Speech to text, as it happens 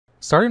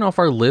Starting off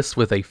our list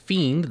with a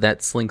fiend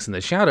that slinks in the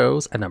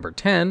shadows, at number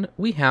 10,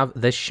 we have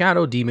the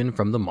Shadow Demon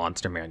from the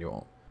Monster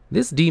Manual.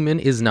 This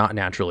demon is not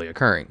naturally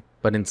occurring,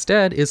 but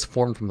instead is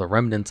formed from the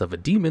remnants of a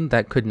demon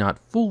that could not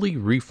fully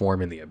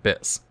reform in the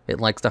abyss. It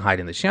likes to hide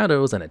in the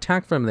shadows and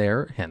attack from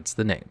there, hence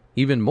the name.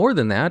 Even more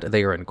than that,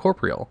 they are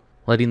incorporeal,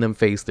 letting them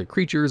face the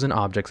creatures and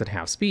objects at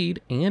half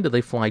speed, and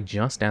they fly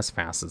just as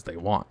fast as they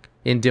walk.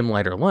 In dim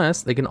light or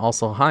less, they can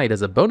also hide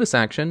as a bonus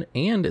action,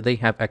 and they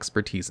have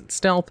expertise in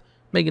stealth,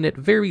 making it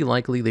very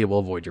likely they will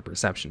avoid your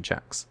perception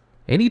checks.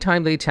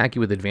 Anytime they attack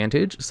you with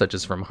advantage, such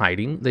as from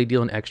hiding, they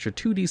deal an extra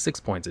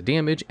 2d6 points of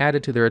damage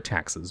added to their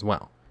attacks as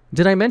well.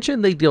 Did I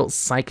mention they deal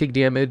psychic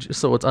damage,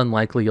 so it's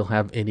unlikely you'll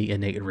have any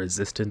innate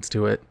resistance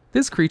to it?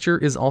 This creature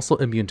is also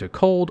immune to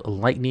cold,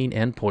 lightning,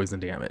 and poison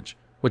damage,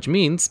 which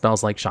means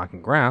spells like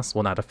Shocking Grasp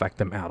will not affect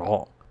them at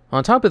all.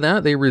 On top of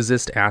that, they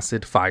resist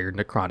acid, fire,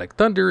 necrotic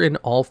thunder, and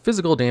all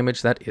physical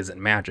damage that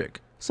isn't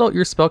magic, so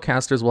your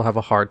spellcasters will have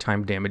a hard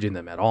time damaging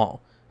them at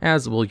all,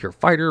 as will your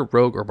fighter,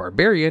 rogue, or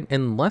barbarian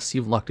unless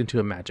you've lucked into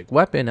a magic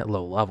weapon at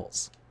low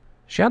levels.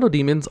 Shadow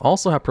demons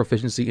also have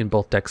proficiency in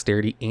both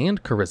dexterity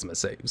and charisma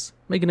saves,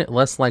 making it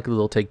less likely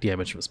they'll take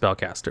damage from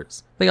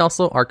spellcasters. They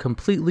also are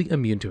completely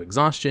immune to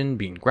exhaustion,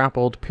 being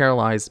grappled,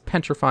 paralyzed,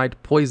 petrified,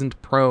 poisoned,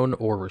 prone,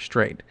 or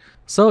restrained,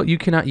 so you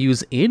cannot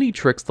use any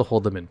tricks to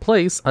hold them in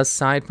place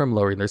aside from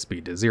lowering their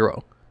speed to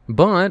 0.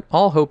 But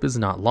all hope is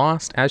not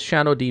lost, as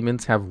shadow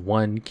demons have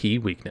one key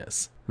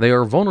weakness. They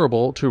are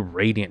vulnerable to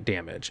radiant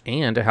damage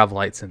and have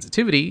light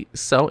sensitivity,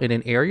 so in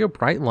an area of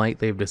bright light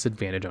they have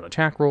disadvantage on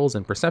attack rolls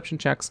and perception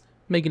checks,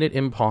 making it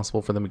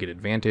impossible for them to get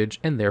advantage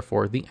and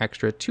therefore the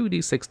extra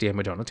 2d6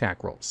 damage on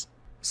attack rolls.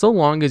 So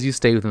long as you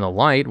stay within the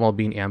light while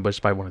being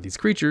ambushed by one of these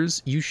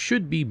creatures, you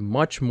should be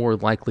much more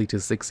likely to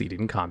succeed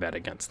in combat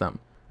against them.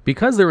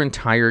 Because their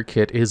entire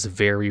kit is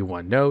very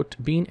one note,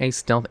 being a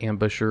stealth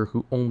ambusher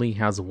who only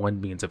has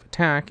one means of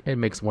attack and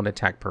makes one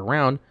attack per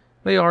round,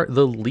 they are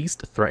the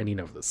least threatening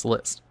of this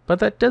list, but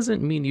that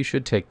doesn't mean you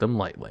should take them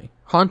lightly.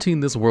 Haunting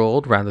this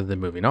world rather than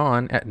moving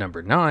on, at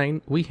number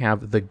 9, we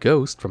have the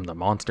Ghost from the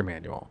Monster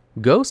Manual.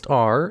 Ghosts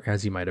are,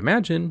 as you might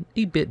imagine,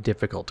 a bit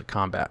difficult to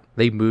combat.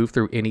 They move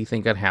through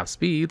anything at half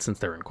speed since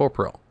they're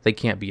incorporeal. They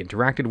can't be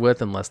interacted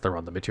with unless they're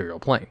on the material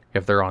plane.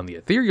 If they're on the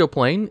ethereal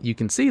plane, you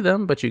can see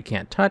them, but you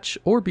can't touch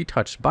or be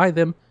touched by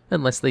them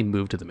unless they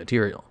move to the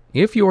material.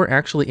 If you are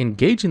actually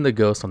engaging the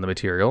ghost on the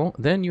material,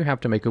 then you have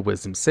to make a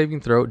wisdom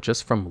saving throw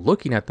just from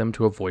looking at them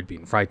to avoid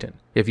being frightened.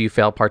 If you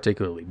fail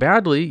particularly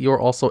badly, you're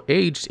also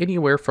aged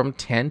anywhere from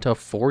 10 to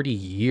 40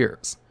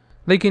 years.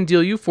 They can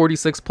deal you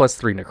 46 plus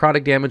 3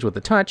 necrotic damage with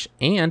a touch,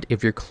 and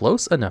if you're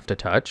close enough to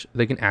touch,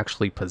 they can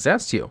actually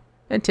possess you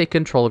and take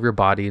control of your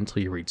body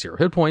until you reach 0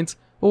 hit points,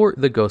 or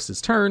the ghost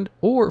is turned,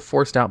 or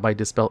forced out by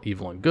Dispel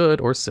Evil and Good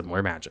or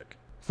similar magic.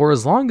 For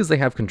as long as they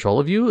have control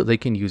of you, they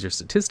can use your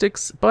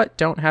statistics, but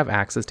don't have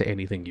access to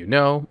anything you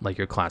know, like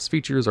your class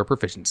features or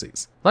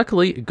proficiencies.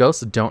 Luckily,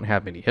 ghosts don't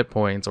have many hit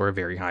points or a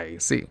very high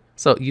AC,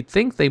 so you'd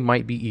think they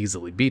might be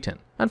easily beaten.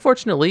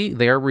 Unfortunately,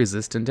 they are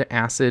resistant to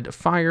acid,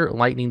 fire,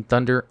 lightning,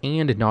 thunder,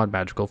 and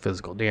non-magical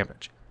physical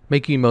damage,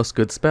 making most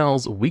good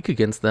spells weak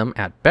against them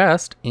at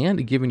best,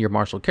 and giving your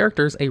martial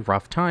characters a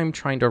rough time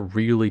trying to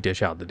really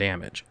dish out the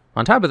damage.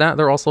 On top of that,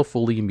 they're also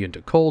fully immune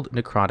to cold,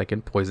 necrotic,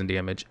 and poison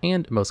damage,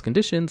 and most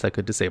conditions that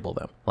could disable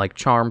them, like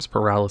charms,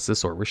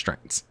 paralysis, or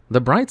restraints.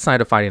 The bright side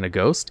of fighting a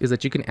ghost is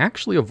that you can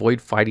actually avoid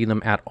fighting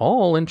them at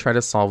all and try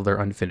to solve their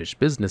unfinished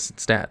business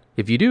instead.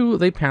 If you do,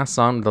 they pass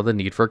on without the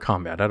need for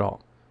combat at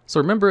all. So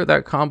remember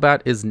that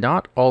combat is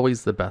not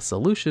always the best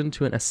solution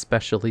to an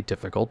especially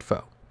difficult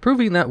foe.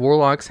 Proving that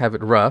warlocks have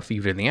it rough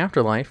even in the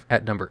afterlife,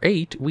 at number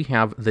 8, we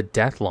have the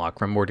Deathlock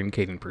from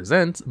Mordenkainen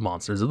Presents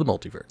Monsters of the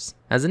Multiverse.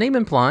 As the name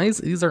implies,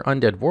 these are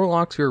undead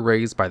warlocks who are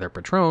raised by their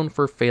patron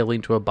for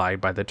failing to abide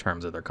by the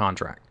terms of their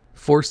contract,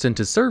 forced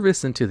into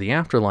service into the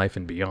afterlife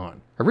and beyond.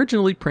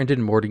 Originally printed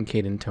in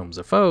Mordenkainen Tomes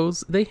of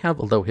Foes, they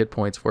have low hit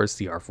points for a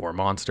CR4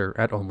 monster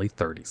at only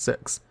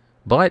 36.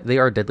 But they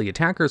are deadly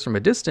attackers from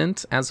a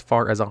distance as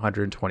far as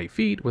 120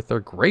 feet with their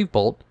Grave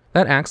Bolt,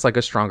 that acts like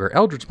a stronger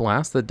Eldritch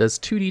Blast that does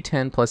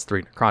 2d10 plus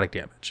 3 necrotic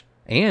damage.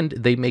 And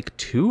they make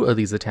 2 of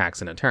these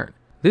attacks in a turn.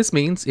 This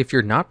means if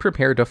you're not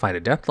prepared to fight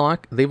a Deathlock,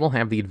 they will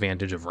have the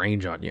advantage of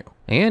range on you.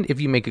 And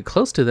if you make it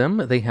close to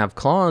them, they have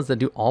claws that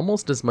do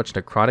almost as much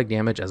necrotic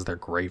damage as their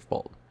Grave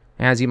Bolt.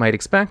 As you might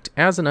expect,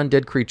 as an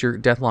undead creature,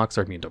 Deathlocks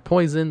are immune to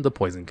poison, the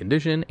poison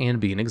condition,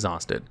 and being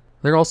exhausted.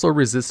 They're also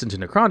resistant to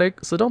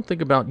necrotic, so don't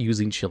think about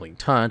using Chilling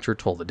Touch or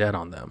Toll the Dead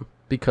on them,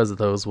 because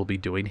those will be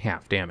doing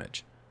half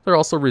damage. They're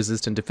also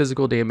resistant to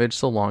physical damage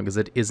so long as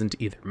it isn't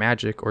either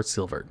magic or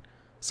silvered.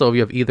 So if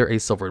you have either a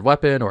silvered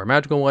weapon or a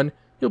magical one,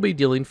 you'll be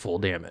dealing full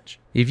damage.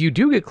 If you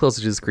do get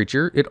closer to this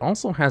creature, it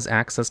also has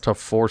access to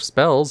 4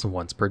 spells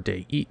once per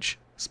day each.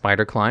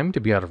 Spider Climb to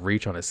be out of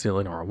reach on a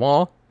ceiling or a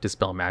wall,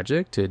 Dispel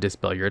Magic to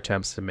dispel your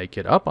attempts to make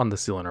it up on the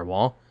ceiling or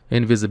wall,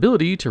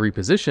 Invisibility to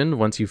reposition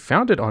once you've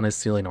found it on a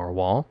ceiling or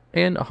wall,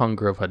 and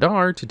Hunger of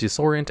Hadar to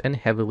disorient and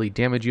heavily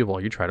damage you while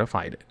you try to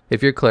fight it.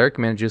 If your cleric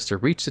manages to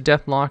reach the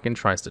Deathlock and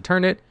tries to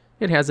turn it,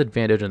 it has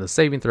advantage on the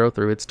saving throw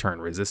through its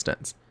turn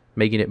resistance,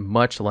 making it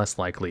much less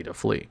likely to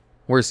flee.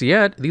 Worse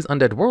yet, these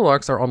undead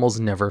warlocks are almost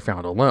never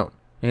found alone,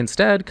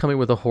 instead coming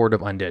with a horde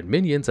of undead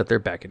minions at their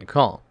beck and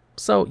call.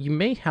 So you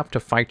may have to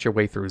fight your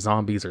way through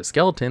zombies or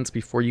skeletons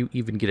before you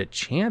even get a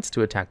chance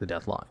to attack the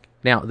Deathlock.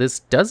 Now, this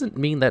doesn't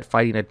mean that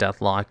fighting a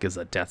Deathlock is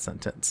a death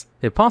sentence.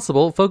 If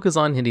possible, focus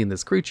on hitting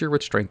this creature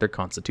with strength or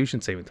constitution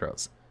saving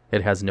throws.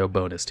 It has no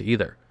bonus to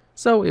either,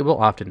 so it will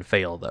often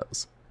fail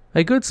those.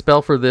 A good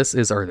spell for this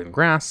is Earthen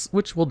Grass,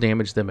 which will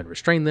damage them and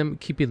restrain them,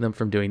 keeping them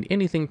from doing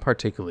anything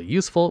particularly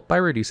useful by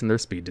reducing their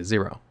speed to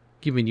 0.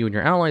 Giving you and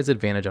your allies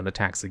advantage on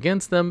attacks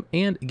against them,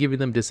 and giving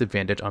them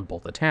disadvantage on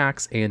both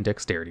attacks and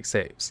dexterity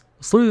saves.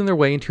 Sleuthing their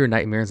way into your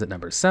nightmares at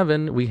number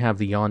 7, we have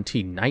the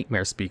Yuan-ti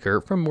Nightmare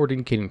Speaker from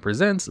Mordenkainen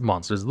Presents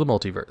Monsters of the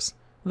Multiverse,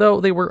 though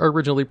they were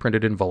originally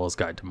printed in Volo's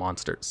Guide to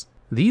Monsters.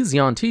 These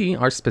Yuan-ti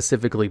are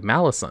specifically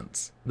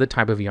Malisons, the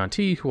type of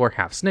Yuan-ti who are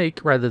half snake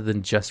rather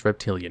than just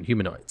reptilian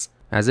humanoids.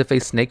 As if a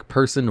snake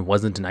person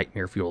wasn't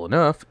nightmare fuel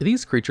enough,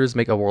 these creatures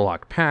make a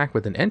warlock pact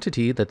with an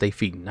entity that they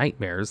feed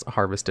nightmares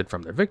harvested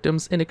from their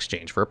victims in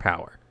exchange for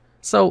power.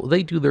 So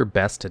they do their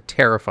best to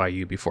terrify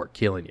you before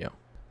killing you.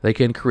 They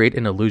can create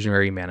an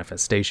illusionary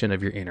manifestation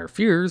of your inner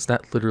fears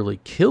that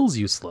literally kills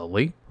you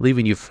slowly,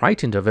 leaving you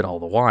frightened of it all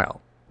the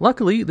while.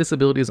 Luckily, this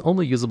ability is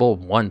only usable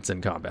once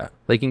in combat.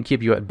 They can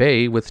keep you at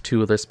bay with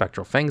 2 of their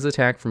Spectral Fangs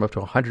attack from up to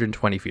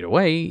 120 feet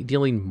away,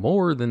 dealing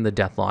more than the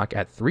Deathlock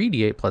at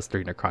 3d8 plus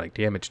 3 necrotic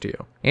damage to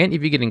you. And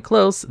if you get in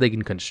close, they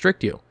can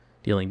constrict you,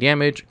 dealing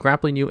damage,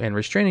 grappling you, and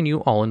restraining you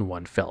all in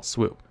one fell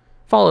swoop,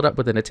 followed up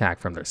with an attack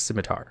from their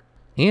scimitar.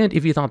 And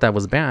if you thought that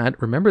was bad,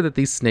 remember that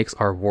these snakes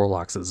are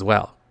warlocks as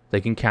well.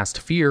 They can cast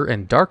Fear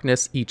and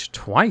Darkness each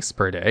twice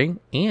per day,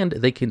 and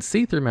they can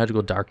see through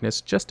magical darkness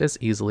just as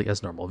easily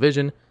as normal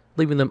vision,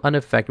 leaving them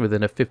unaffected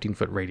within a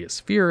 15-foot radius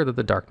sphere that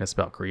the darkness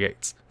spell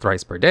creates.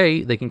 Thrice per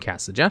day, they can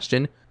cast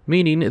Suggestion,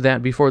 meaning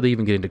that before they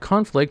even get into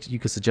conflict, you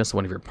can suggest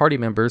one of your party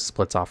members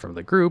splits off from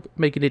the group,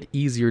 making it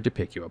easier to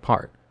pick you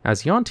apart.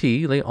 As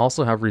Yuan-ti, they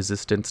also have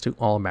resistance to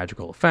all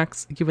magical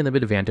effects, giving them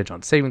an advantage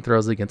on saving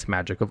throws against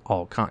magic of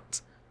all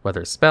kinds,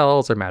 whether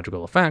spells or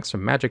magical effects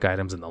from magic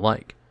items and the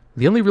like.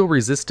 The only real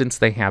resistance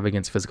they have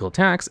against physical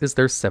attacks is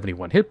their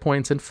 71 hit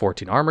points and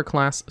 14 armor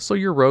class, so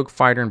your rogue,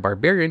 fighter, and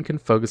barbarian can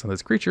focus on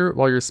this creature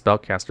while your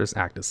spellcasters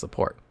act as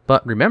support.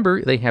 But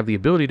remember, they have the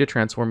ability to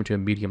transform into a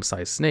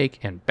medium-sized snake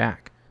and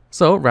back.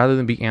 So rather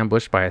than be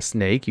ambushed by a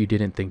snake you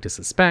didn't think to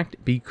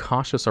suspect, be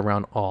cautious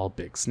around all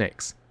big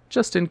snakes,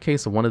 just in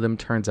case one of them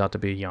turns out to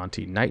be a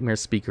Yuan-ti Nightmare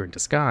Speaker in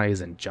disguise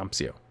and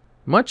jumps you.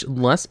 Much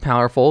less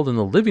powerful than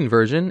the living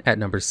version, at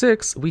number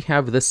 6, we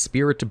have the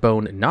Spirit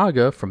Bone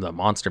Naga from the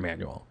Monster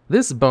Manual.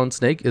 This bone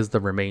snake is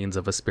the remains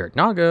of a spirit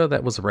Naga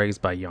that was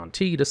raised by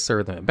Yuan-ti to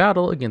serve them in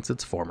battle against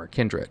its former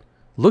kindred.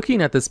 Looking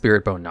at the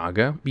Spirit Bone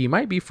Naga, you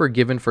might be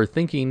forgiven for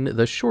thinking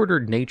the shorter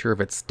nature of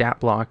its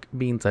stat block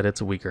means that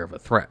it's weaker of a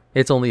threat.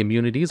 Its only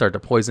immunities are to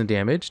poison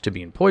damage, to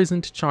being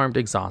poisoned, charmed,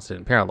 exhausted,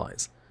 and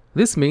paralyzed.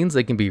 This means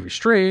they can be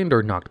restrained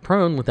or knocked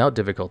prone without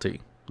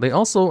difficulty. They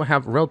also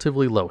have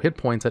relatively low hit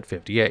points at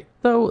 58,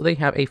 though they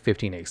have a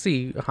 15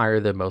 AC,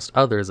 higher than most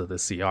others of the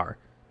CR,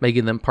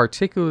 making them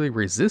particularly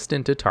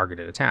resistant to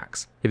targeted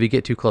attacks. If you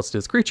get too close to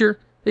this creature,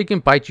 it can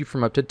bite you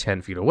from up to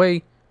 10 feet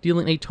away,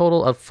 dealing a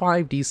total of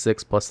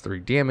 5d6 plus 3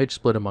 damage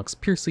split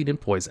amongst piercing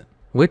and poison,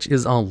 which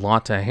is a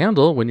lot to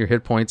handle when your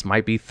hit points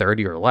might be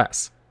 30 or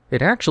less.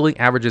 It actually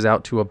averages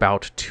out to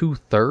about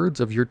 2/3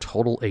 of your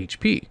total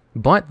HP.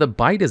 But the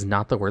bite is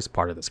not the worst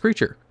part of this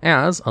creature,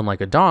 as,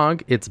 unlike a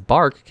dog, its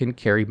bark can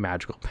carry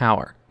magical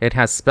power. It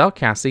has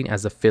spellcasting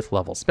as a 5th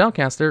level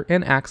spellcaster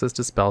and access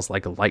to spells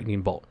like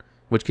Lightning Bolt,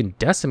 which can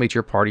decimate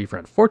your party if you're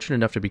unfortunate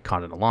enough to be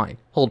caught in a line.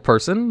 Hold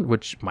Person,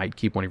 which might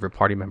keep one of your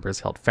party members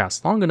held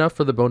fast long enough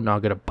for the Bone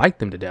Naga to bite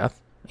them to death,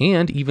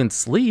 and even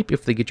Sleep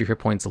if they get your hit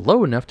points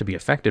low enough to be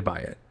affected by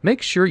it.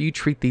 Make sure you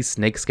treat these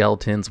snake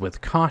skeletons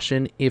with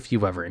caution if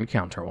you ever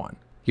encounter one.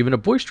 Given a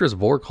boisterous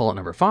war call at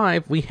number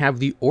 5, we have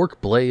the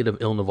Orc Blade of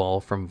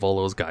Ilneval from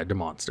Volo's Guide to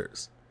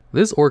Monsters.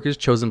 This orc is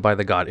chosen by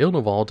the god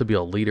Ilneval to be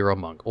a leader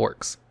among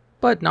orcs,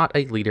 but not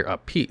a leader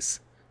of peace.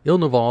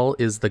 Ilneval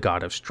is the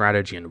god of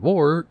strategy and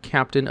war,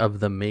 captain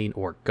of the main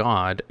orc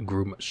god,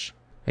 Grumush.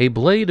 A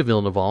Blade of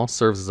Ilneval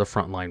serves as a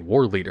frontline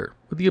war leader,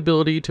 with the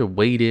ability to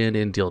wade in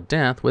and deal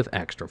death with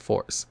extra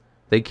force.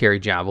 They carry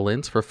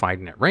javelins for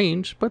fighting at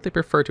range, but they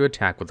prefer to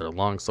attack with their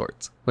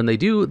longswords. When they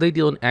do, they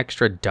deal an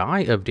extra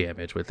die of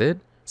damage with it,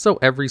 so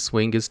every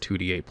swing is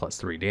 2d8 plus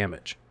 3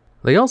 damage.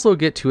 They also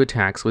get 2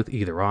 attacks with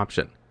either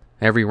option.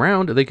 Every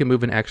round, they can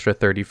move an extra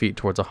 30 feet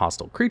towards a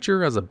hostile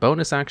creature as a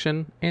bonus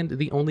action, and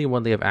the only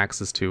one they have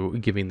access to,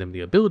 giving them the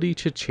ability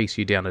to chase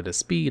you down at a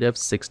speed of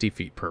 60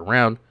 feet per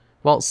round,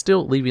 while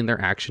still leaving their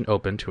action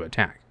open to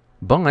attack.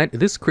 But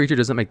this creature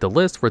doesn't make the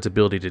list for its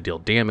ability to deal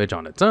damage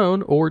on its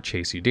own or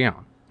chase you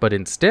down, but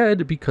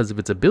instead because of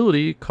its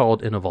ability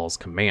called Ilneval's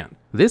Command.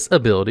 This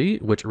ability,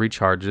 which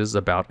recharges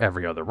about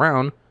every other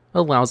round,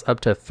 allows up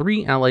to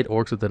 3 allied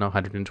orcs within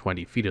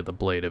 120 feet of the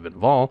Blade of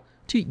Ilneval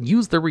to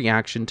use their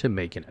reaction to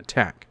make an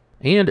attack.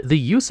 And the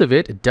use of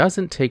it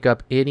doesn't take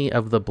up any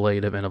of the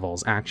Blade of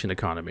Ilneval's action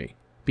economy,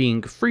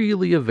 being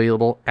freely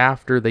available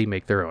after they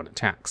make their own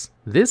attacks.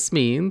 This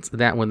means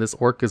that when this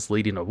orc is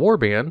leading a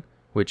warband,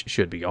 which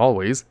should be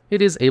always,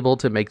 it is able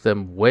to make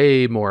them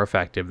way more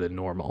effective than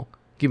normal,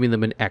 giving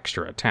them an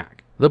extra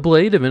attack. The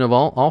Blade of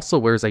Ilneval also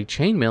wears a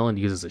chainmail and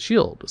uses a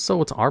shield,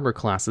 so its armor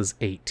class is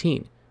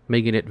 18,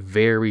 making it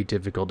very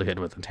difficult to hit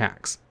with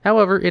attacks.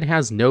 However, it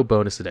has no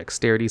bonus to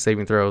dexterity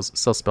saving throws,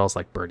 so spells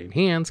like Burning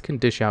Hands can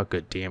dish out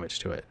good damage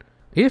to it.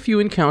 If you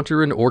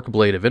encounter an Orc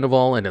Blade of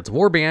Ilneval and its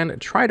warband,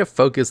 try to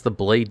focus the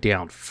blade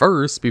down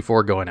first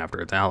before going after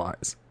its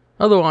allies.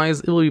 Otherwise,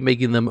 it will be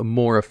making them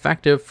more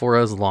effective for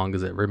as long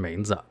as it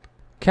remains up.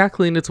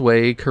 Cackling its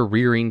way,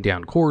 careering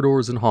down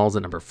corridors and halls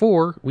at number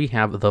 4, we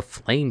have the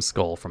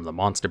Flameskull from the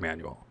Monster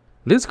Manual.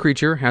 This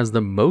creature has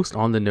the most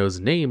on-the-nose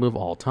name of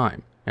all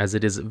time, as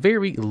it is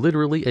very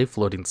literally a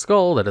floating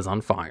skull that is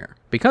on fire.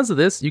 Because of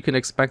this, you can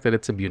expect that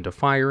it's immune to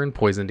fire and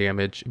poison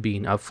damage,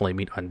 being a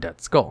flaming undead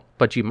skull.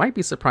 But you might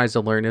be surprised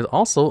to learn it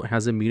also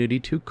has immunity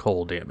to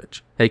cold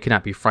damage. It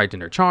cannot be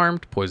frightened or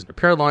charmed, poisoned or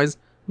paralyzed,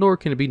 nor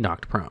can it be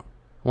knocked prone.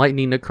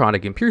 Lightning,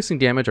 necrotic, and piercing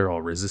damage are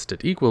all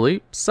resisted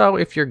equally, so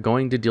if you're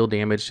going to deal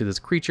damage to this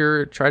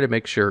creature, try to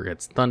make sure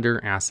it's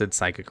thunder, acid,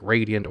 psychic,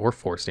 radiant, or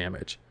force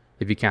damage.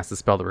 If you cast a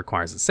spell that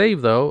requires a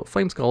save though,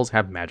 Flameskulls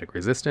have magic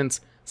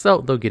resistance, so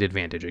they'll get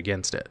advantage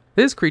against it.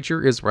 This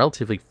creature is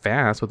relatively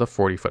fast with a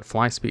 40-foot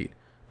fly speed,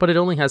 but it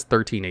only has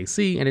 13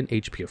 AC and an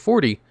HP of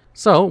 40,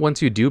 so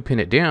once you do pin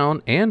it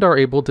down and are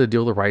able to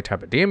deal the right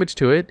type of damage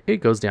to it, it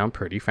goes down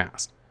pretty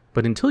fast.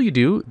 But until you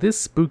do, this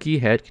spooky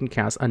head can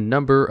cast a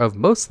number of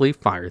mostly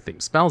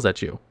fire-themed spells at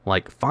you,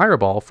 like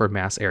Fireball for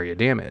mass area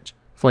damage,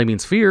 Flaming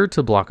Sphere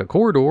to block a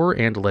corridor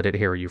and let it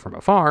harry you from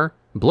afar,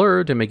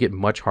 Blur to make it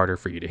much harder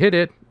for you to hit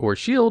it, or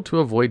Shield to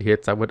avoid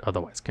hits that would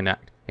otherwise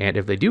connect. And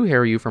if they do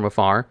harry you from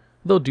afar,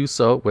 they'll do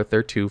so with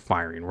their 2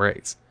 firing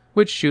rays,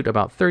 which shoot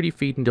about 30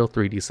 feet and deal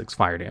 3d6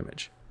 fire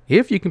damage.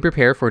 If you can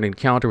prepare for an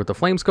encounter with the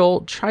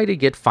Flameskull, try to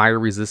get fire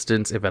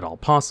resistance if at all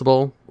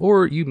possible,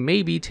 or you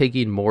may be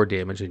taking more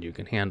damage than you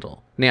can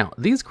handle. Now,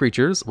 these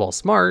creatures, while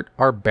smart,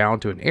 are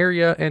bound to an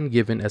area and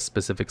given a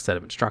specific set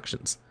of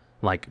instructions,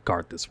 like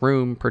guard this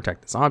room,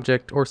 protect this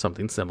object, or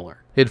something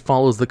similar. It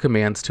follows the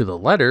commands to the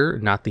letter,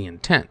 not the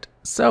intent.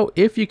 So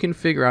if you can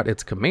figure out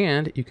its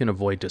command, you can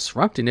avoid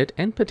disrupting it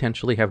and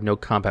potentially have no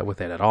combat with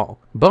it at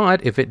all.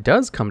 But if it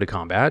does come to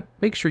combat,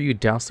 make sure you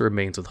douse the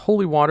remains with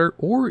holy water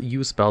or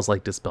use spells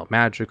like Dispel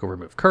Magic or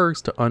Remove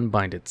Curse to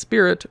unbind its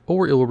spirit,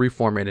 or it will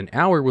reform in an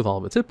hour with all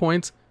of its hit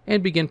points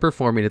and begin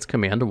performing its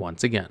command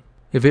once again.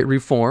 If it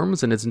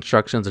reforms and its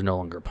instructions are no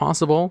longer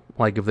possible,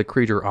 like if the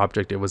creature or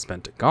object it was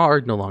meant to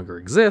guard no longer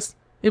exists,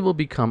 it will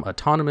become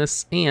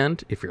autonomous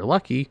and, if you're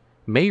lucky,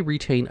 may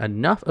retain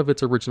enough of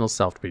its original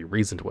self to be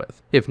reasoned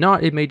with. If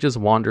not, it may just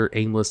wander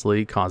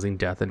aimlessly, causing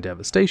death and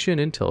devastation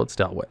until it's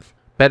dealt with.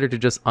 Better to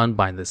just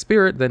unbind the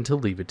spirit than to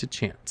leave it to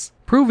chance.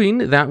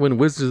 Proving that when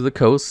Wizards of the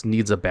Coast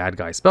needs a bad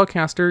guy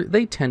spellcaster,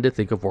 they tend to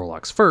think of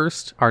Warlocks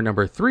first, our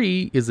number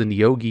 3 is the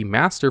Neogi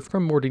Master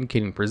from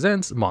Mordenkainen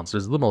Presents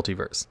Monsters of the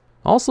Multiverse.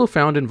 Also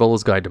found in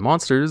Vola's Guide to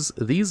Monsters,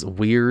 these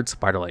weird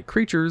spider-like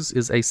creatures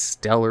is a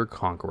stellar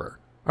conqueror,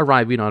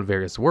 arriving on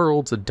various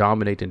worlds to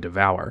dominate and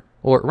devour,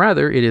 or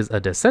rather it is a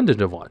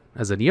descendant of one,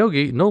 as the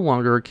Neogi no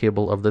longer are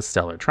capable of the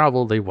stellar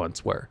travel they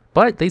once were,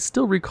 but they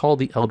still recall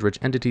the eldritch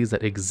entities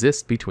that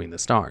exist between the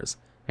stars,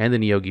 and the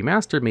Neogi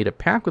Master made a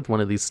pact with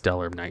one of these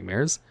stellar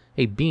nightmares,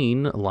 a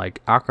being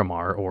like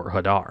Akramar or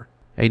Hadar.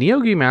 A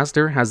Neogi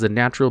Master has the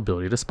natural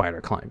ability to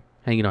spider climb,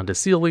 hanging onto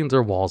ceilings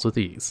or walls with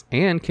ease,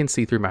 and can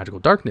see through magical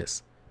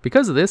darkness.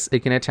 Because of this, it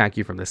can attack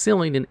you from the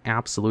ceiling in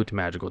absolute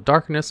magical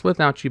darkness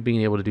without you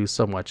being able to do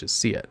so much as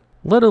see it,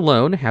 let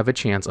alone have a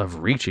chance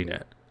of reaching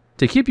it.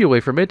 To keep you away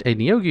from it, a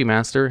Neogi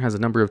Master has a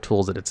number of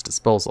tools at its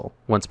disposal.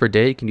 Once per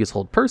day, it can use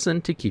Hold Person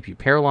to keep you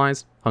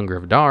paralyzed, Hunger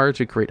of Dar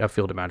to create a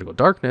field of magical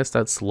darkness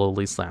that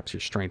slowly saps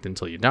your strength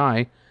until you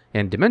die,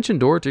 and Dimension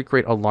Door to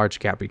create a large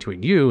gap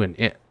between you and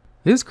it.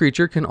 This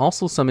creature can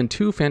also summon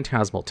 2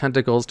 phantasmal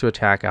tentacles to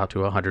attack out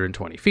to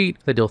 120 feet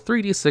that deal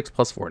 3d6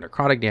 plus 4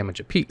 necrotic damage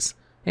apiece,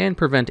 and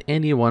prevent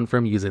anyone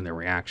from using their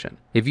reaction.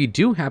 If you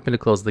do happen to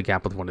close the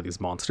gap with one of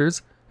these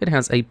monsters, it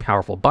has a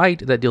powerful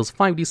bite that deals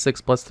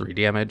 5d6 plus 3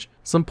 damage,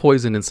 some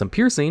poison and some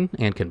piercing,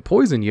 and can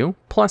poison you,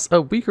 plus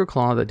a weaker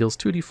claw that deals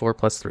 2d4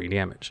 plus 3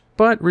 damage.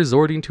 But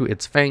resorting to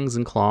its fangs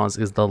and claws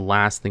is the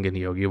last thing a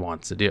Neogi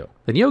wants to do.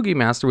 The Neogi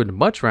Master would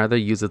much rather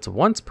use its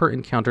once per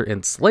encounter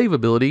enslave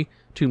ability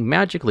to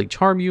magically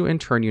charm you and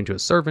turn you into a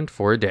servant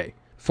for a day,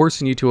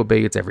 forcing you to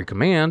obey its every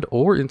command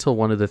or until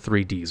one of the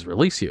 3 Ds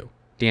release you.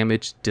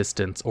 Damage,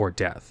 distance, or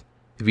death.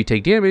 If you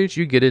take damage,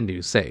 you get a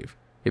new save.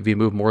 If you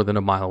move more than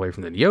a mile away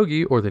from the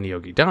Neogi or the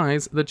Neogi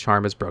dies, the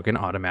charm is broken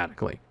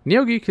automatically.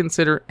 Neogi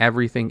consider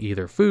everything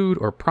either food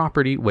or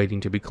property waiting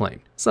to be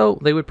claimed, so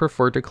they would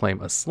prefer to claim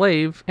a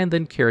slave and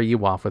then carry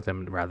you off with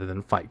them rather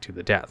than fight to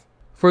the death.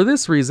 For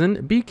this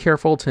reason, be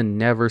careful to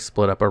never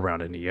split up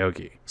around a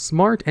Neogi.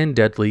 Smart and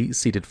deadly,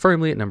 seated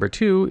firmly at number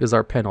 2 is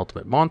our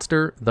penultimate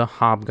monster, the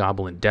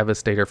Hobgoblin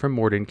Devastator from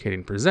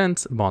Mordenkainen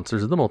Presents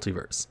Monsters of the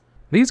Multiverse.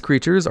 These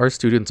creatures are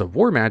students of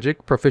war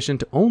magic,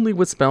 proficient only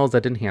with spells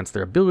that enhance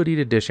their ability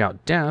to dish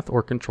out death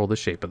or control the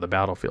shape of the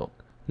battlefield.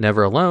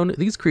 Never alone,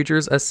 these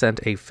creatures ascend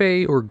a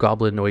Fey or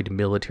Goblinoid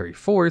military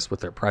force with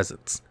their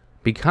presence.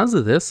 Because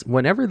of this,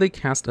 whenever they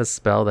cast a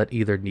spell that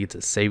either needs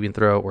a saving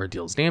throw or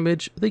deals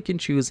damage, they can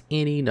choose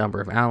any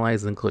number of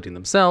allies including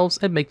themselves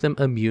and make them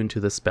immune to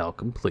the spell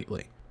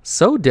completely.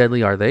 So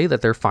deadly are they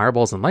that their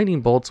fireballs and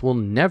lightning bolts will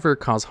never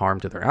cause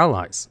harm to their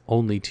allies,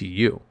 only to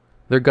you.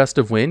 Their gust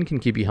of wind can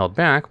keep you held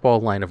back while a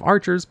line of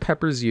archers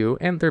peppers you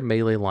and their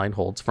melee line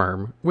holds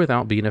firm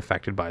without being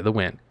affected by the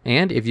wind.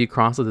 And if you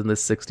cross within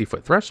this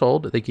 60-foot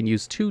threshold, they can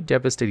use 2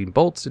 devastating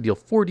bolts to deal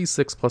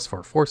 46 plus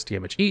 4 force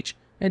damage each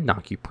and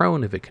knock you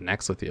prone if it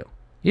connects with you.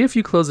 If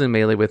you close in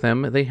melee with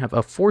them, they have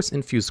a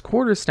force-infused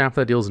quarterstaff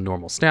that deals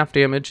normal staff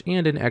damage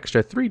and an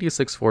extra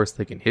 3d6 force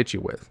they can hit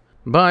you with.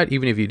 But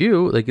even if you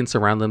do, they can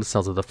surround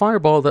themselves with a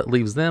fireball that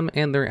leaves them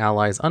and their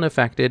allies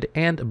unaffected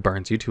and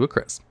burns you to a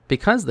crisp.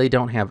 Because they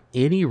don't have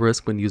any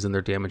risk when using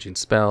their damaging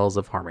spells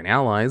of harming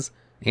allies,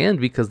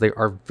 and because they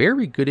are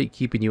very good at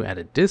keeping you at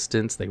a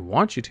distance they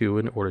want you to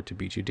in order to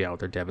beat you down with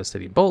their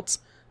devastating bolts,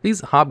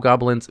 these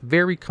hobgoblins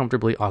very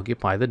comfortably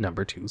occupy the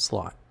number 2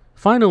 slot.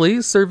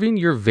 Finally, serving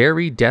your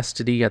very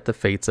destiny at the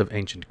fates of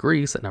ancient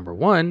Greece at number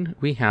 1,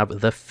 we have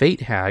the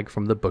Fate Hag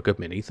from the Book of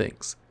Many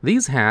Things.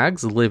 These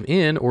hags live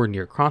in or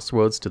near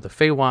crossroads to the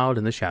Feywild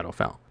and the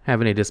Shadowfell,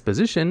 having a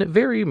disposition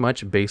very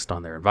much based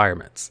on their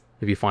environments.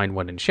 If you find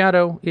one in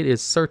Shadow, it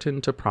is certain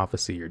to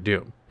prophesy your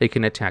doom. It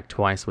can attack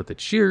twice with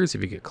its shears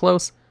if you get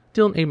close,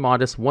 dealing a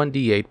modest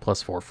 1d8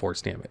 plus 4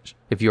 force damage.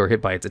 If you are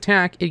hit by its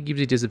attack, it gives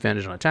you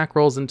disadvantage on attack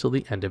rolls until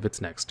the end of its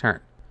next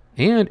turn.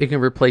 And it can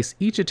replace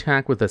each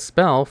attack with a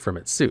spell from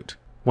its suit.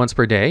 Once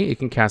per day, it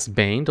can cast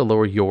Bane to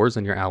lower yours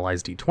and your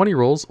allies' d20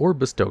 rolls, or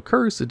bestow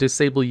Curse to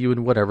disable you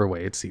in whatever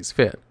way it sees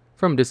fit,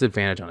 from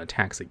disadvantage on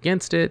attacks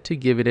against it to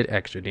giving it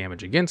extra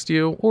damage against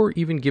you, or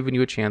even giving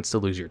you a chance to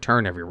lose your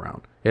turn every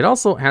round. It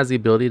also has the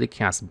ability to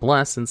cast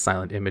Bless and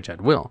Silent Image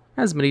at will,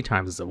 as many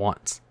times as it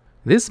wants.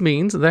 This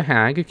means the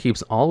hag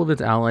keeps all of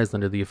its allies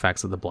under the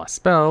effects of the Bless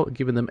spell,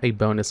 giving them a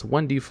bonus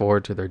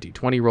 1d4 to their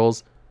d20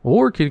 rolls,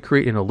 or can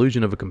create an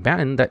illusion of a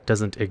combatant that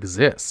doesn't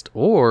exist,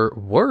 or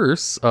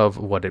worse, of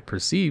what it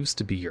perceives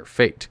to be your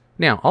fate.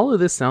 Now, all of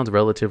this sounds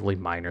relatively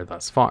minor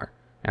thus far,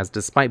 as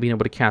despite being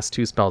able to cast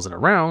 2 spells in a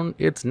round,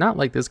 it's not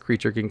like this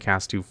creature can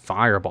cast 2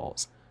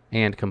 fireballs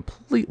and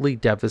completely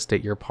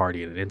devastate your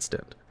party in an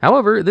instant.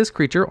 However, this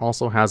creature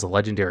also has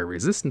legendary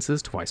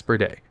resistances twice per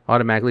day,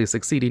 automatically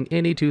succeeding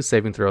any 2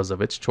 saving throws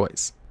of its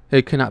choice.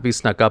 It cannot be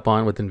snuck up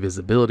on with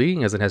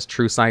invisibility, as it has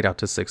true sight out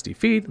to 60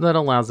 feet that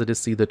allows it to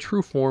see the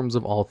true forms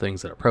of all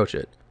things that approach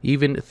it,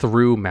 even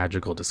through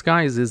magical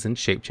disguises and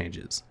shape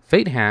changes.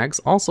 Fate Hags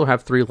also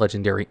have 3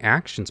 legendary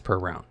actions per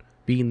round,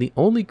 being the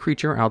only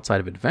creature outside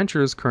of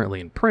adventures currently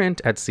in print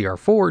at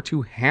CR4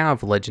 to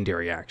have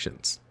legendary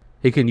actions.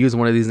 It can use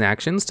one of these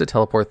actions to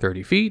teleport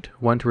 30 feet,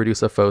 one to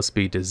reduce a foe's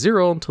speed to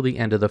 0 until the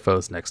end of the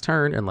foe's next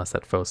turn unless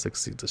that foe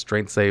succeeds a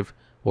strength save,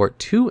 or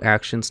 2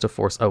 actions to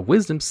force a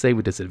wisdom save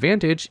with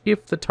disadvantage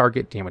if the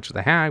target damaged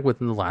the hag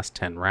within the last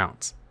 10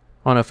 rounds.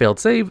 On a failed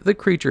save, the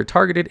creature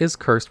targeted is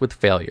cursed with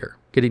failure,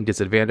 getting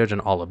disadvantage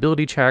on all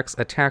ability checks,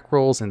 attack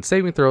rolls, and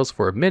saving throws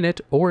for a minute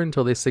or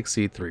until they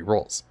succeed 3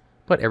 rolls.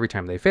 But every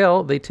time they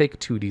fail, they take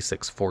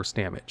 2d6 force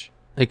damage.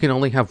 It can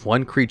only have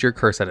 1 creature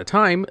curse at a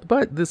time,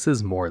 but this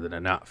is more than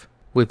enough.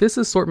 With this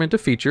assortment of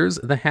features,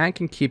 the hag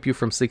can keep you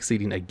from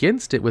succeeding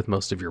against it with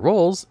most of your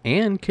rolls,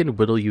 and can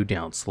whittle you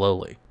down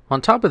slowly. On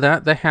top of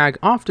that, the hag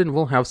often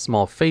will have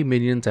small fey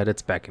minions at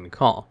its beck and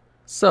call.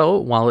 So,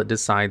 while it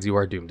decides you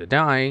are doomed to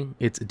die,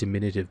 its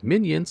diminutive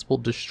minions will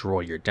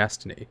destroy your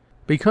destiny.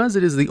 Because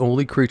it is the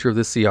only creature of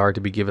the CR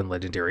to be given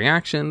legendary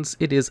actions,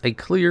 it is a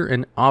clear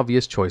and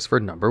obvious choice for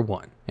number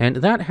 1. And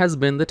that has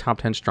been the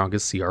top 10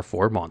 strongest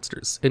CR4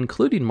 monsters,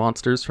 including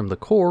monsters from the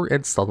core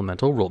and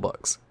supplemental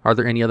rulebooks. Are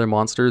there any other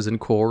monsters in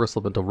core or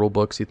supplemental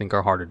rulebooks you think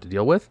are harder to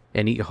deal with?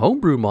 Any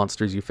homebrew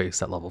monsters you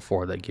face at level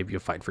 4 that give you a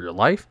fight for your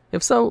life?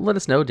 If so, let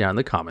us know down in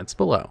the comments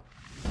below.